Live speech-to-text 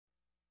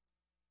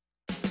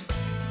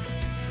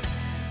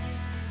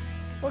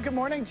Well, good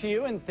morning to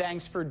you, and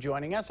thanks for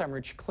joining us. I'm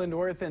Rich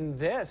Klindworth, and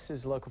this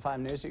is Local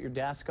 5 News at your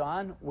desk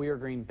on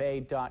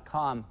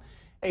WeAreGreenBay.com.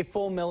 A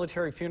full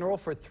military funeral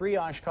for 3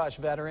 Oshkosh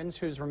veterans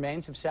whose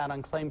remains have sat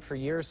unclaimed for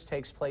years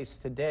takes place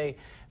today.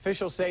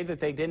 Officials say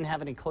that they didn't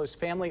have any close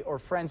family or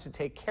friends to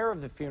take care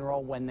of the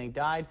funeral when they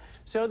died,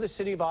 so the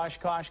city of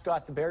Oshkosh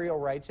got the burial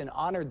rights and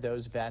honored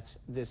those vets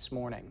this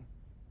morning.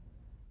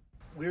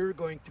 We're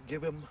going to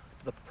give them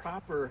the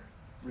proper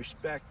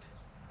respect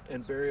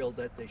and burial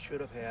that they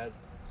should have had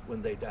when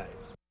they died.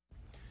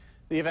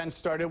 The event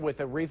started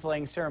with a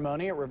wreath-laying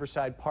ceremony at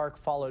Riverside Park,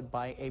 followed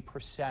by a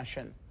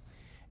procession.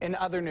 In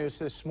other news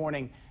this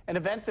morning, an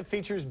event that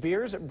features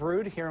beers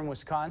brewed here in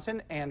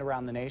Wisconsin and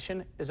around the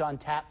nation is on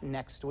tap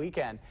next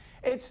weekend.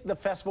 It's the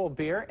Festival of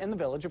Beer in the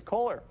village of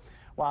Kohler.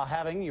 While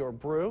having your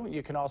brew,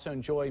 you can also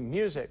enjoy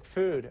music,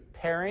 food,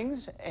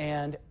 pairings,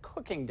 and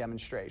cooking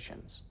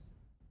demonstrations.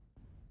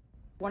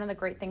 One of the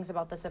great things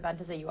about this event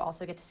is that you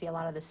also get to see a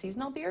lot of the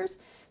seasonal beers.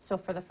 So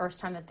for the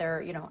first time that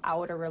they're,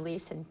 out or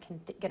released, and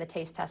can get a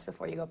taste test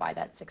before you go buy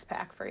that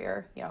 6-pack for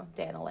your,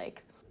 day in the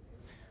lake.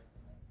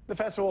 The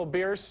Festival of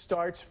Beer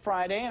starts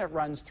Friday and it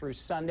runs through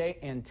Sunday,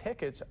 and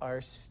tickets are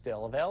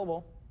still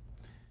available.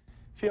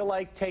 Feel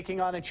like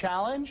taking on a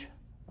challenge?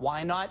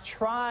 Why not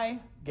try?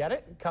 Get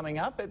it? Coming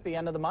up at the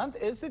end of the month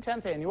is the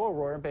 10th annual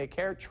Aurora Bay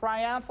Care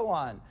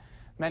Triathlon.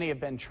 Many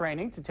have been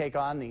training to take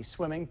on the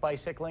swimming,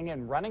 bicycling,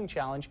 and running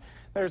challenge.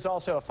 There's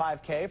also a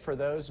 5K for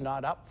those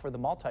not up for the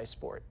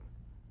multi-sport.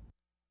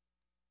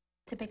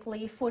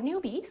 Typically for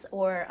newbies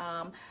or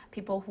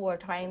people who are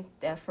trying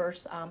their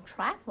first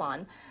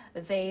triathlon,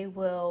 they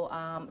will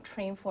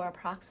train for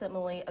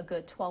approximately a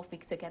good 12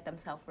 weeks to get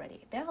themselves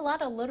ready. There are a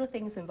lot of little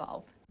things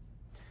involved.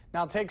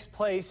 Now, it takes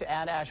place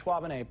at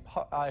Ashwaubenon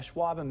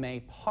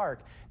Park.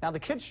 Now, the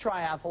kids'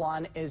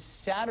 triathlon is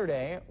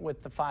Saturday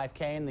with the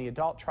 5K and the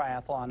adult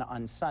triathlon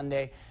on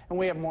Sunday. And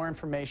we have more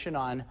information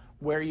on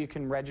where you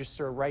can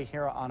register right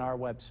here on our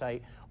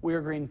website,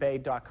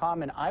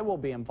 WeAreGreenBay.com. And I will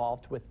be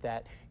involved with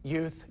that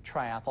youth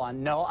triathlon.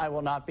 No, I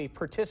will not be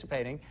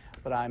participating,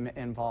 but I'm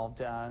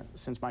involved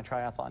since my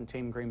triathlon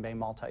team, Green Bay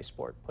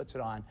Multisport, puts it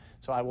on.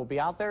 So I will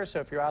be out there. So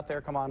if you're out there,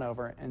 come on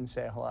over and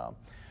say hello.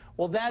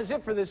 Well, that is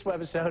it for this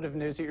webisode of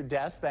News at Your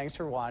Desk. Thanks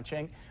for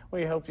watching.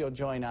 We hope you'll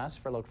join us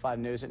for Local 5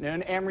 News at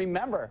noon. And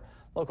remember,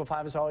 Local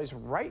 5 is always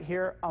right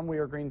here on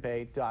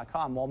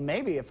WeAreGreenBay.com. Well,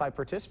 maybe if I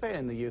participate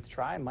in the youth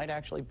tri, I might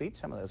actually beat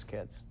some of those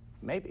kids.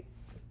 Maybe.